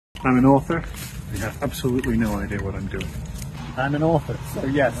I'm an author. I have absolutely no idea what I'm doing. I'm an author, so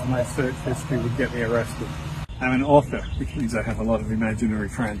yes, my search history would get me arrested. I'm an author, which means I have a lot of imaginary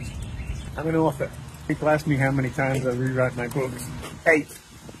friends. I'm an author. People ask me how many times I rewrite my books. 8.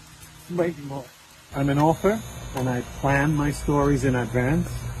 Maybe more. I'm an author, and I plan my stories in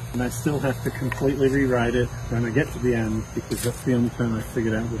advance, and I still have to completely rewrite it when I get to the end, because that's the only time I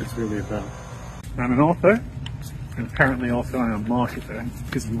figured out what it's really about. I'm an author, and apparently also I'm a marketer,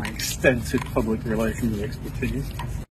 because of my extensive public relations expertise.